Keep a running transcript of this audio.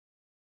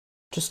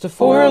Just a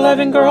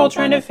 4'11" girl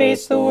trying to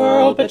face the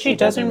world, but she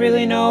doesn't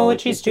really know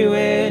what she's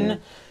doing.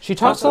 She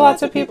talks to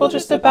lots of people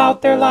just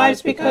about their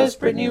lives because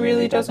Brittany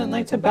really doesn't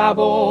like to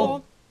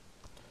babble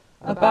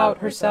about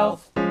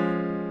herself.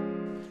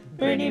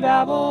 Brittany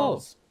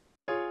babbles.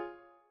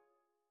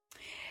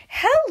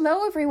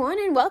 Hello, everyone,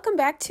 and welcome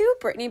back to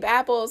Brittany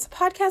Babbles, a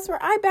podcast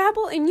where I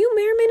babble and you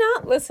may or may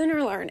not listen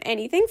or learn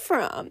anything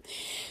from.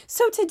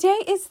 So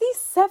today is the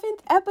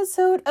 7th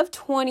episode of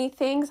 20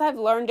 Things I've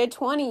Learned at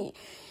 20.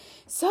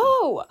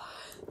 So,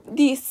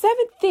 the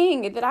 7th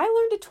thing that I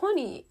learned at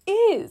 20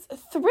 is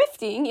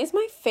thrifting is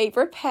my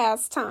favorite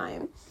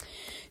pastime.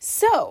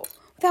 So,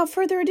 without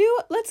further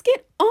ado, let's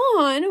get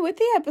on with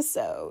the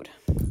episode.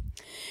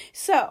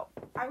 So,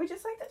 I would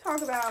just like to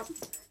talk about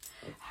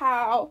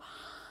how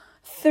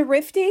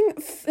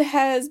thrifting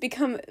has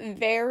become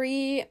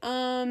very,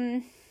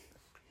 I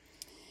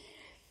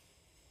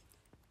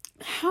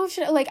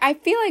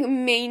feel like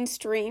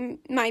mainstream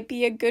might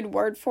be a good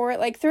word for it.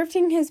 Like,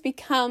 thrifting has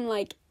become,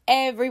 like,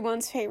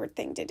 everyone's favorite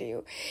thing to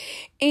do.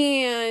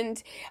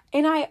 And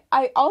I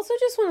also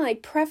just want to,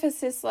 like, preface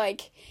this,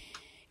 like,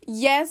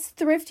 yes,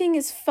 thrifting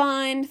is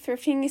fun,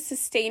 thrifting is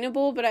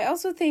sustainable, but I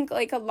also think,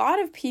 like, a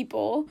lot of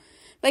people,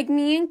 like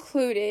me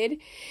included,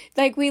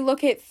 like, we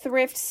look at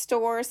thrift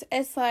stores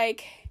as,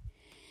 like,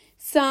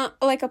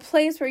 a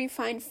place where you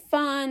find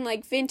fun,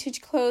 like,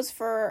 vintage clothes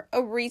for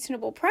a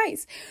reasonable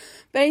price.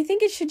 But I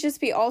think it should just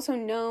be also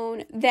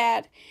known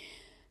that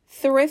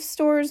thrift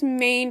stores'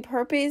 main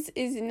purpose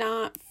is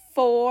not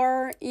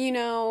for,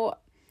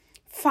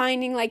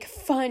 finding, like,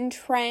 fun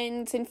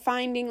trends and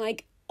finding,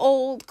 like,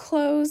 old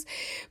clothes,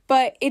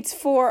 but it's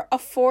for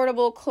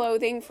affordable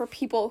clothing for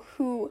people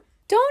who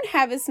don't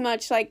have as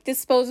much, like,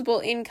 disposable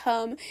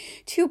income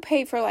to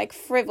pay for, like,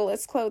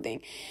 frivolous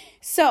clothing.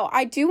 So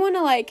I do want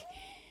to, like,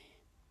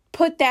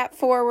 put that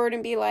forward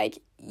and be like,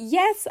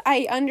 yes,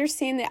 I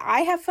understand that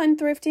I have fun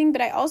thrifting,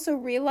 but I also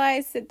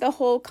realize that the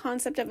whole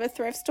concept of a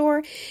thrift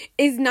store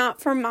is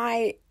not for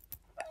my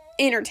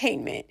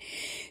entertainment.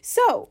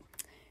 So,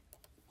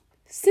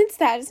 since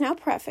that is now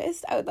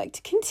prefaced, I would like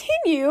to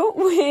continue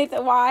with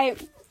why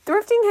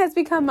thrifting has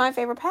become my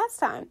favorite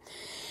pastime.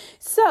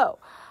 So,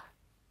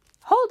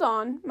 hold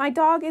on, my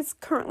dog is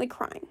currently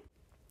crying.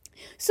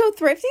 So,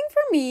 thrifting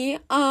for me,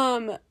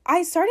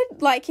 I started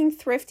liking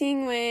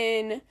thrifting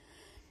when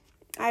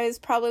I was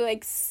probably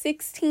like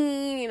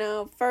 16,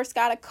 first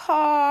got a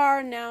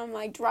car, now I'm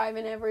like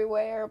driving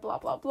everywhere, blah,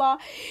 blah, blah.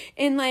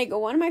 And like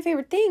one of my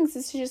favorite things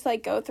is to just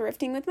like go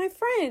thrifting with my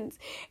friends.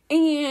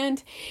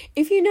 And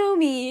if you know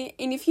me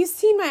and if you've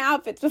seen my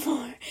outfits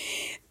before,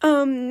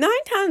 9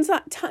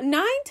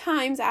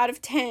 times out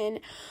of 10,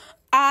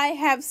 I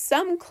have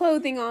some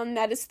clothing on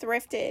that is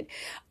thrifted.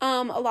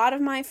 A lot of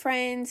my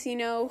friends,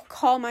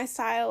 call my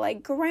style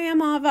like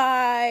grandma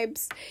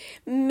vibes,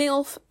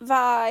 MILF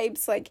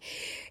vibes, like,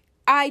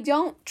 I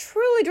don't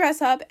truly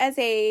dress up as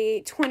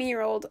a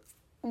 20-year-old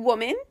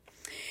woman,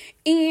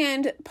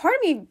 and part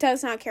of me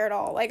does not care at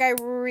all. Like, I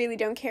really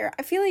don't care.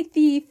 I feel like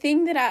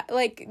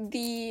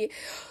the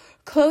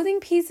clothing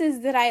pieces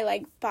that I,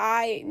 like,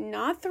 buy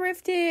not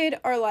thrifted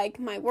are, like,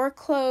 my work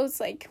clothes,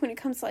 like, when it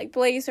comes to, like,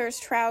 blazers,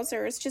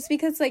 trousers, just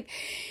because, like,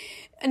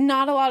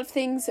 not a lot of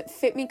things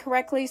fit me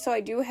correctly, so I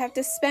do have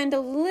to spend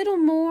a little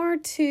more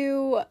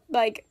to,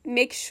 like,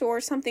 make sure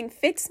something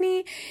fits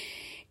me.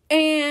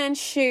 And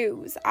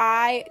shoes.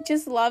 I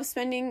just love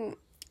spending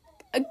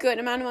a good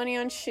amount of money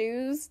on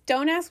shoes.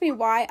 Don't ask me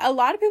why. A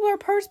lot of people are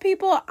purse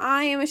people.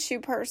 I am a shoe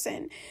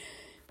person.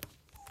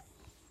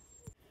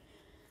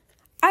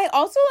 I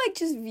also, like,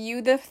 just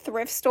view the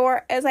thrift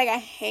store as, like, a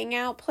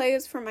hangout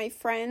place for my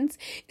friends,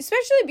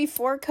 especially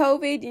before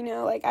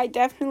COVID, like, I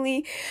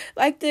definitely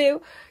like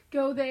to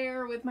go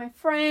there with my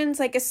friends,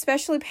 like,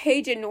 especially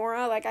Paige and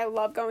Nora, like, I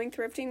love going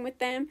thrifting with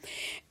them,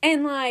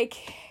 and,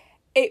 like,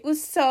 it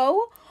was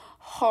so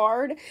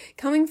hard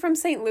coming from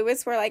St.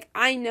 Louis where, like,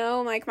 I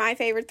know, like, my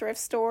favorite thrift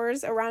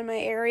stores around my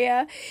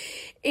area,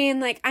 and,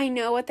 like, I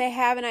know what they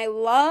have, and I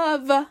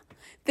love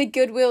the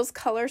Goodwill's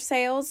color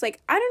sales. Like,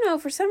 I don't know,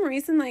 for some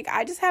reason, like,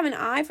 I just have an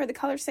eye for the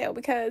color sale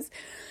because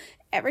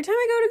every time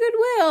I go to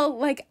Goodwill,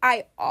 like,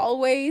 I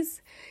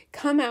always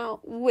come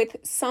out with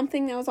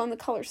something that was on the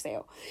color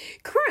sale.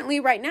 Currently,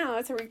 right now,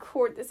 as I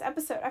record this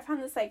episode, I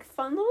found this, like,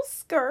 fun little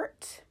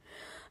skirt,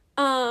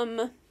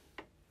 and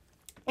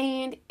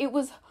it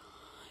was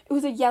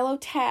a yellow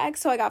tag,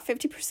 so I got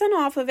 50%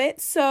 off of it.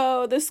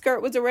 So the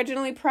skirt was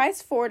originally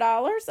priced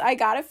 $4. I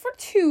got it for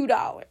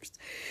 $2.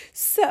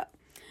 So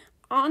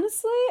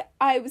honestly,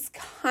 I was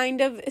kind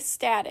of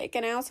ecstatic.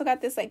 And I also got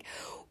this, like,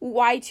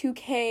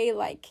 Y2K,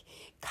 like,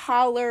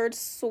 collared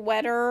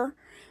sweater.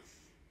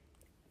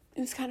 It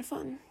was kind of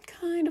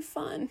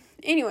fun.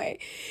 Anyway,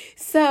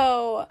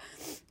 so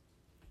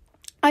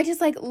I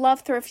just, like,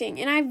 love thrifting.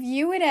 And I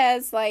view it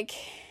as, like,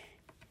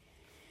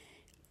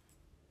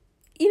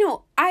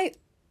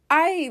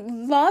 I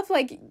love,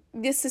 like,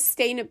 the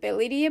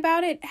sustainability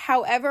about it.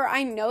 However,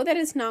 I know that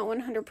it's not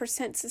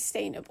 100%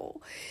 sustainable.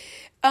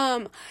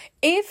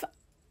 If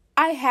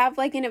I have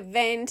like an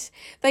event,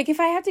 like if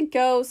I have to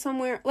go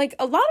somewhere, like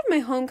a lot of my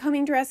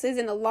homecoming dresses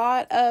and a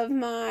lot of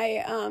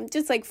my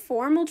just like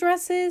formal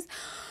dresses,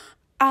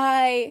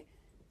 I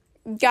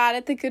got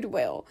at the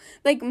Goodwill.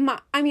 Like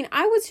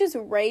I was just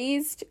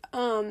raised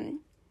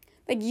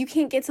like you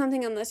can't get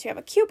something unless you have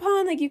a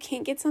coupon, like you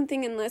can't get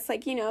something unless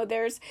like,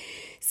 there's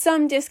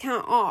some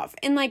discount off.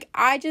 And like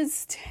I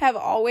just have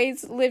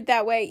always lived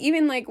that way.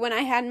 Even like when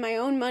I had my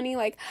own money,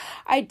 like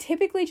I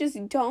typically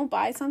just don't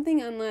buy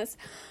something unless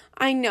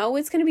I know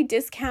it's going to be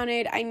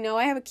discounted. I know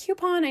I have a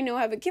coupon. I know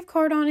I have a gift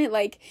card on it.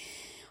 Like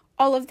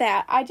all of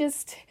that.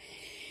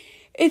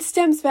 It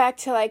stems back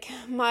to like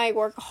my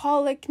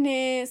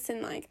workaholicness,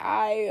 and like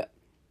I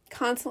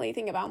constantly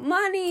think about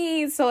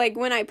money. So like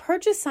when I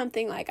purchase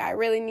something, like I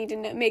really need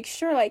to make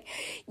sure like,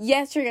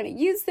 yes, you're going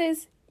to use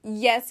this.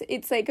 Yes,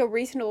 it's like a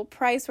reasonable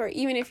price, where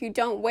even if you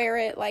don't wear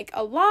it like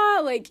a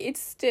lot, like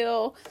it's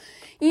still,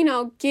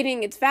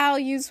 getting its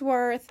value's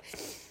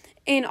worth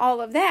and all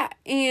of that.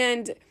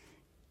 And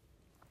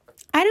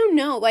I don't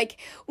know, like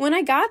when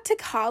I got to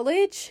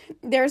college,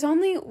 there's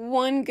only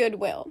one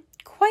Goodwill.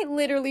 Quite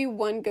literally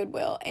one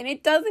Goodwill, and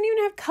it doesn't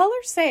even have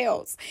color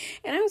sales,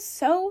 and I was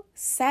so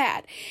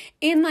sad.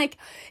 And like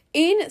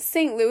in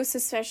St. Louis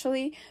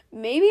especially,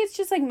 maybe it's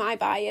just like my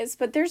bias,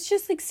 but there's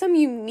just like some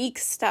unique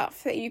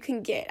stuff that you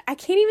can get. I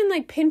can't even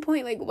like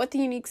pinpoint like what the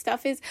unique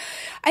stuff is.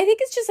 I think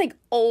it's just like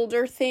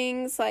older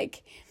things,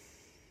 like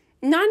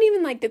not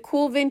even like the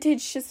cool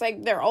vintage, just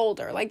like they're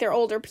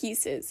older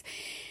pieces.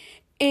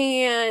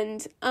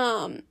 And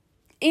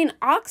in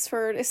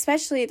Oxford,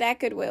 especially at that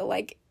Goodwill,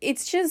 like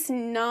it's just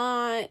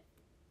not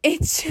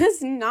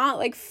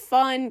like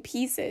fun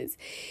pieces.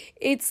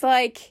 It's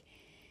like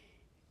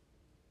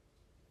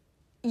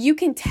you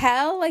can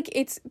tell like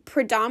it's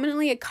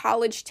predominantly a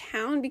college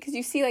town, because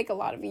you see like a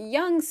lot of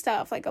young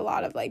stuff, like a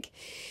lot of like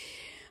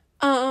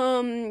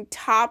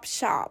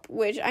Topshop,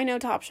 which I know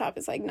Topshop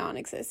is like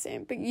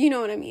non-existent, but you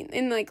know what I mean.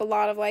 And like a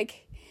lot of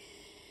like,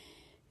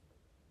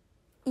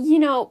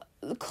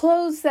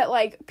 clothes that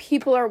like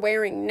people are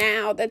wearing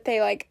now that they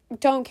like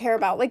don't care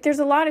about. Like there's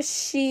a lot of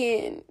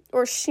Shein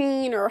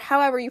or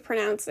however you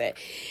pronounce it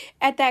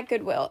at that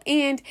Goodwill.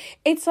 And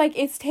it's like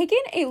it's taken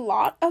a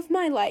lot of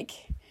my like,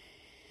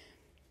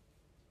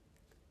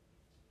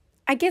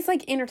 I guess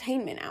like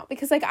entertainment out,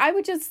 because like I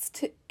would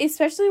just,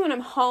 especially when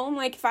I'm home,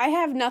 like if I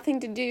have nothing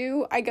to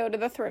do, I go to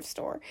the thrift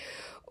store.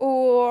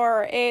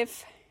 Or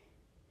if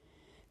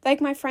like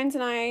my friends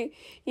and I,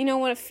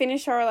 want to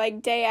finish our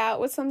like day out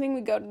with something, we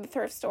go to the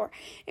thrift store.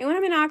 And when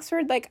I'm in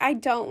Oxford, like I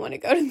don't want to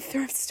go to the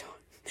thrift store.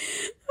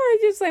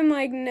 I'm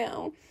like,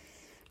 no.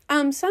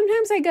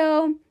 Sometimes I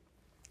go,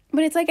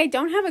 but it's like I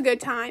don't have a good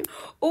time.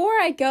 Or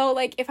I go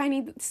like if I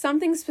need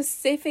something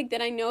specific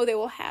that I know they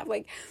will have.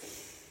 Like,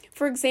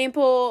 for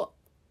example,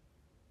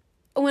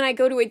 when I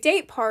go to a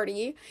date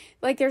party,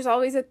 like there's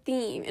always a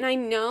theme. And I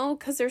know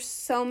because there's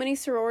so many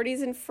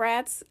sororities and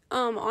frats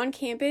on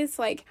campus,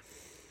 like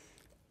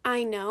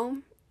I know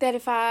that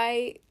if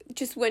I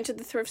just went to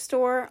the thrift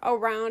store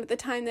around the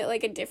time that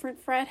like a different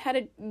frat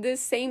had the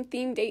same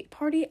theme date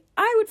party,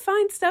 I would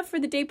find stuff for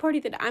the date party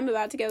that I'm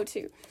about to go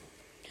to.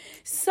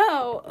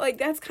 So like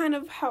that's kind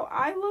of how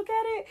I look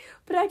at it,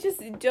 but I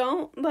just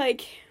don't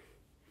like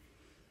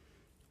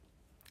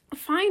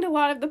find a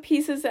lot of the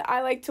pieces that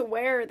I like to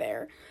wear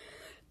there.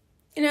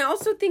 And I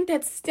also think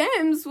that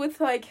stems with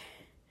like,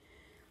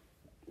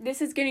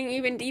 this is getting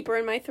even deeper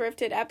in my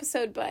thrifted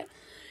episode, but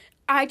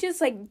I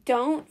just like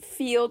don't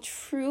feel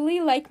truly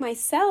like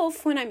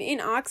myself when I'm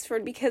in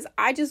Oxford, because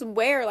I just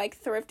wear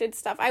like thrifted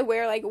stuff. I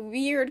wear like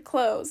weird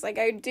clothes, like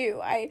I do.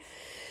 I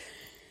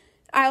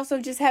also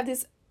just have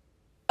this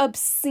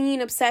obscene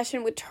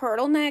obsession with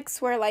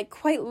turtlenecks, where like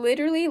quite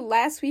literally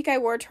last week I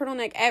wore a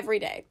turtleneck every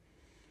day.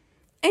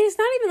 And it's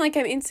not even like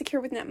I'm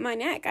insecure with my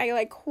neck. I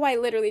like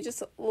quite literally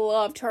just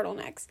love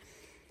turtlenecks.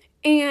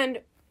 And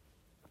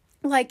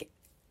like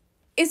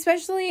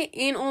especially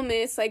in Ole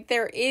Miss, like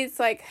there is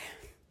like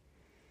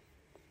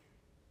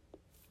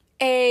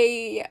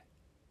a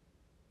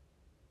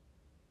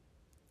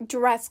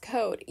dress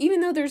code, even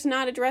though there's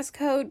not a dress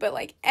code, but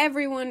like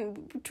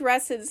everyone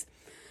dresses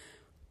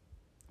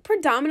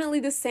predominantly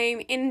the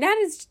same, and that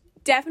is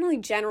definitely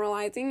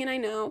generalizing. And I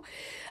know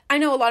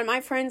a lot of my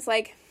friends,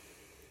 like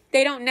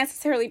they don't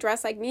necessarily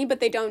dress like me,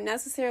 but they don't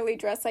necessarily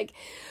dress like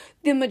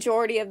the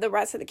majority of the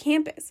rest of the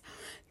campus.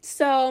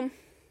 So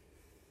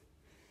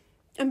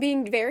I'm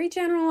being very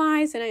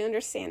generalized, and I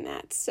understand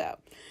that, so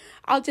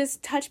I'll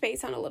just touch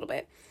base on a little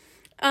bit.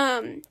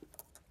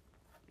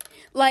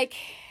 Like,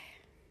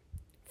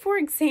 for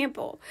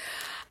example,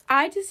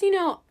 I just,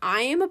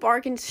 I am a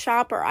bargain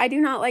shopper. I do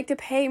not like to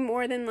pay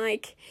more than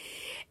like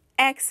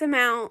X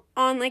amount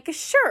on like a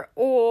shirt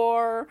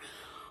or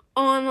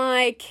on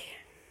like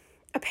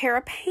a pair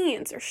of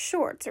pants or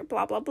shorts or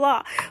blah, blah,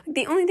 blah.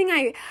 The only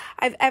thing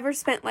I've ever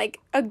spent like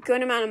a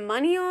good amount of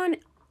money on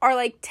are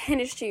like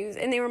tennis shoes,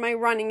 and they were my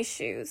running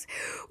shoes,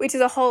 which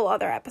is a whole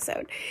other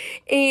episode.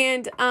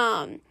 And,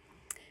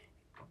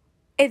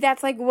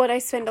 that's like what I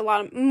spend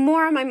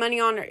more of my money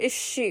on is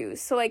shoes.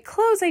 So like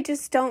clothes, I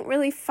just don't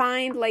really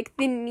find like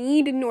the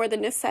need nor the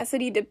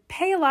necessity to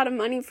pay a lot of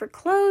money for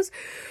clothes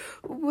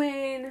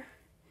when,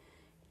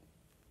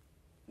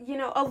 you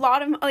know, a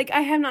lot of, like,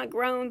 I have not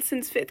grown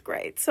since 5th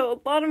grade, so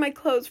a lot of my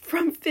clothes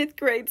from 5th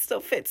grade still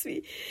fits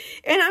me,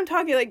 and I'm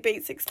talking, like,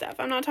 basic stuff.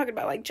 I'm not talking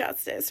about, like,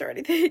 Justice or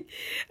anything.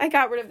 I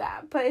got rid of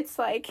that, but it's,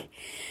 like,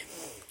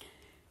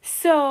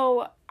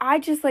 so I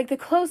just, like, the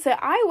clothes that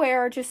I wear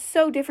are just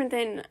so different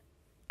than,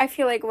 I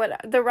feel like,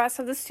 what the rest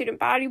of the student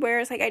body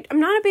wears. Like, I'm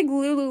not a big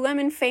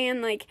Lululemon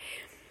fan, like,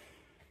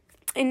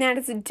 and that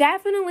is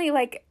definitely,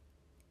 like,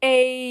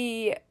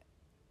 a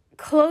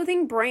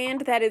clothing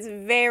brand that is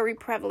very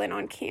prevalent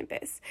on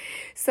campus.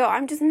 So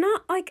I'm just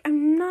not, like,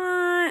 I'm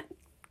not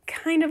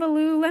kind of a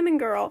Lululemon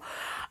girl.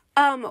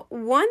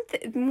 One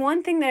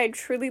thing that I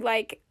truly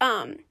like,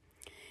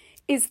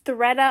 is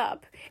thredUP.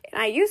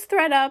 And I use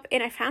thredUP,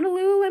 and I found a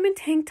Lululemon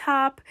tank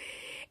top,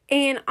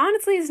 and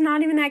honestly, it's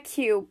not even that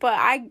cute, but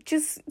I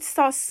just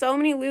saw so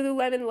many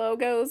Lululemon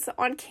logos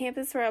on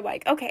campus where I'm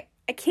like, okay,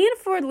 I can't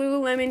afford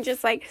Lululemon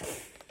just, like,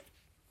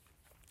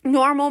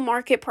 normal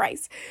market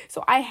price.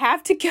 So I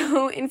have to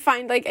go and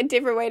find like a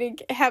different way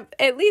to have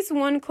at least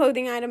one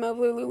clothing item of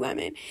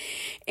Lululemon.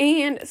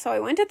 And so I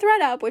went to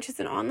thredUP, which is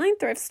an online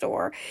thrift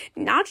store,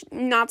 not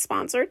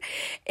sponsored,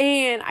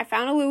 and I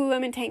found a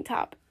Lululemon tank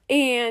top.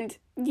 And,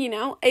 you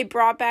know, it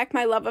brought back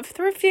my love of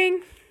thrifting.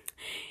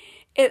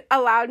 It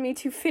allowed me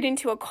to fit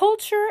into a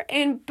culture,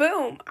 and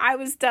boom, I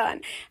was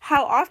done.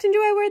 How often do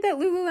I wear that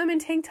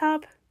Lululemon tank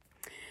top?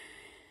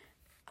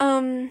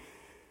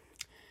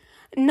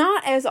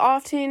 Not as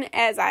often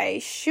as I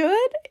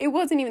should. It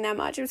wasn't even that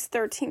much. It was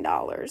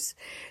 $13.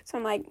 So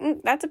I'm like,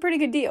 that's a pretty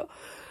good deal.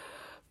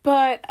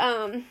 But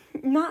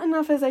not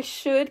enough as I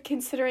should,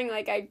 considering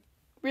like I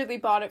really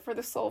bought it for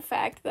the sole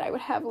fact that I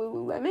would have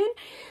Lululemon.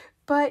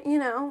 But, you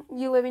know,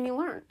 you live and you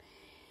learn.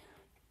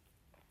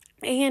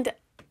 And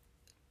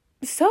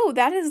so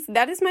that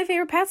is my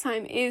favorite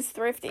pastime, is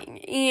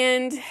thrifting.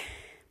 And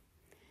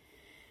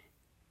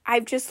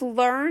I've just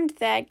learned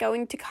that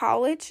going to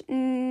college,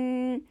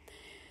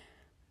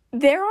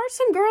 there are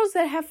some girls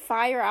that have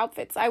fire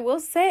outfits, I will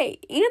say,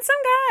 and some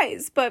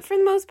guys, but for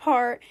the most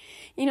part,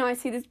 you know, I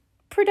see this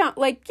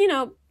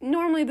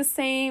normally the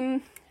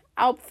same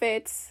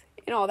outfits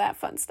and all that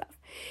fun stuff.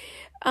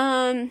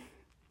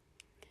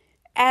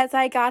 As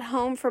I got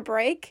home for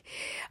break,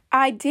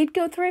 I did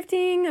go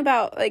thrifting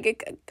about,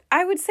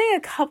 I would say a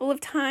couple of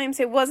times.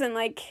 It wasn't,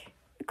 like,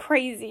 a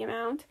crazy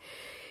amount,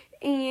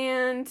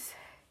 and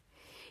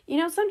you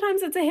know,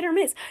 sometimes it's a hit or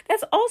miss.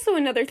 That's also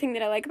another thing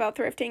that I like about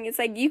thrifting. It's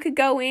like you could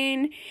go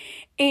in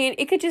and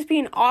it could just be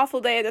an awful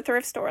day at the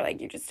thrift store.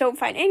 Like you just don't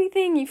find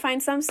anything. You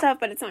find some stuff,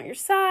 but it's not your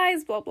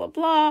size, blah, blah,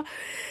 blah.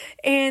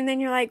 And then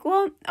you're like,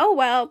 well,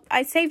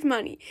 I saved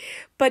money.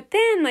 But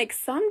then like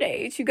some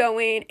days you go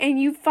in and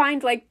you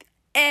find like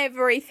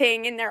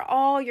everything and they're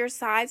all your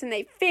size and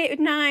they fit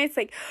nice.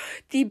 Like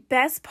the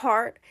best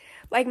part,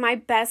 like my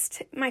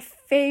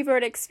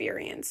favorite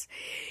experience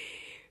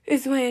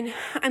is when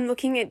I'm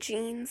looking at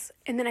jeans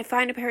and then I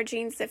find a pair of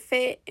jeans that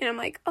fit and I'm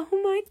like, oh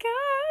my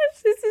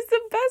gosh, this is the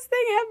best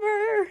thing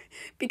ever.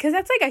 Because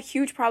that's like a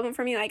huge problem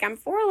for me. Like I'm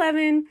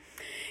 4'11",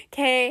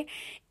 okay,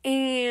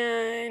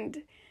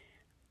 and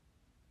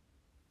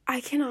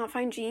I cannot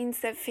find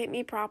jeans that fit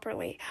me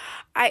properly.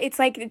 It's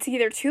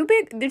either too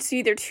big, it's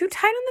either too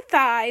tight on the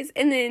thighs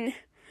and then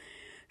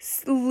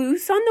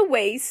loose on the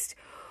waist,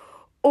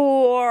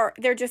 or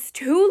they're just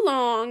too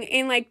long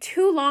and like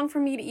too long for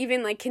me to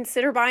even like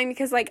consider buying,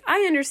 because like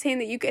I understand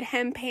that you could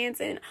hem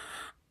pants, and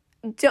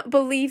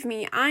believe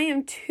me, I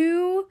am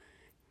too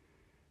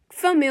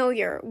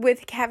familiar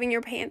with having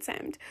your pants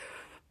hemmed.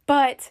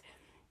 But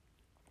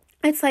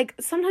it's like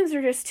sometimes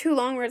they're just too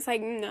long where it's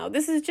like, no,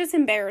 this is just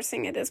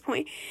embarrassing at this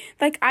point.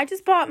 Like I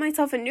just bought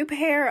myself a new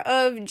pair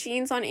of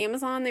jeans on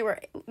Amazon. They were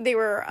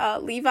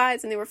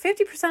Levi's and they were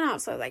 50%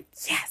 off. So I was like,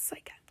 yes,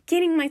 like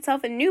getting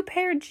myself a new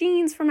pair of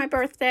jeans for my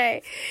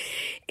birthday.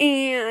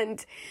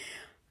 And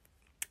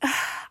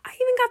I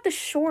even got the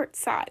short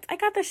size. I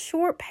got the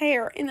short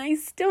pair and I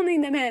still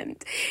need them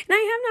hemmed. And I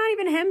have not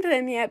even hemmed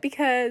them yet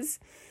because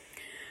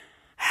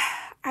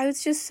I was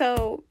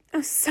so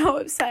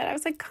upset. I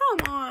was like,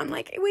 come on.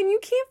 Like when you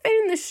can't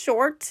fit in the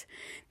short,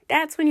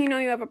 that's when you know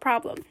you have a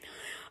problem.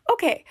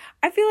 Okay,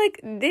 I feel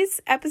like this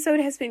episode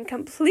has been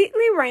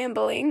completely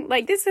rambling.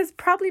 Like, this has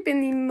probably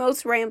been the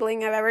most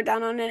rambling I've ever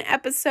done on an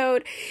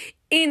episode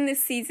in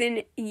this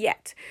season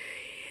yet.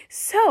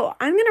 So,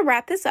 I'm going to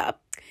wrap this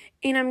up,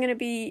 and I'm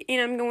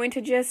going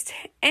to just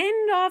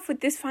end off with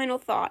this final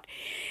thought.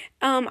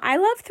 I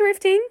love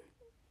thrifting.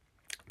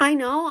 I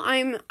know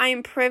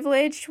I'm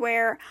privileged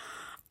where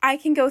I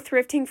can go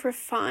thrifting for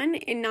fun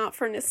and not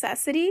for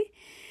necessity.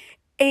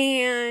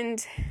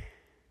 And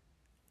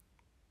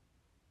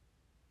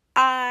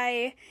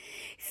I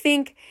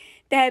think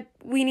that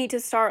we need to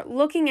start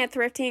looking at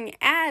thrifting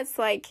as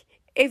like,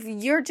 if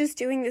you're just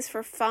doing this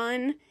for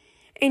fun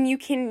and you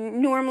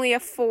can normally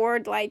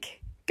afford like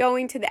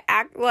going to to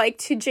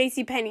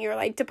JCPenney or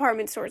like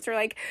department stores or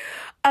like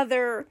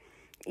other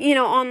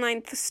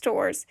online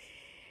stores,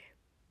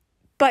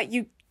 but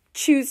you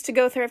choose to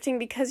go thrifting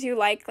because you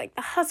like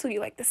the hustle, you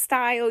like the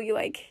style, you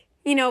like,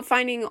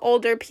 finding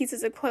older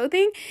pieces of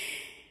clothing.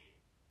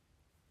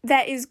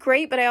 That is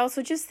great, but I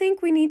also just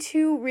think we need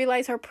to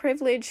realize our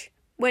privilege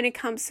when it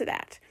comes to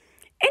that.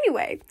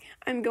 Anyway,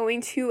 I'm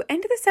going to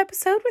end this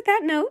episode with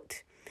that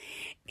note,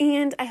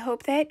 and I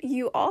hope that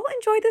you all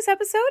enjoyed this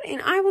episode,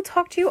 and I will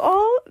talk to you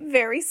all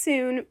very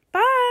soon.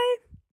 Bye!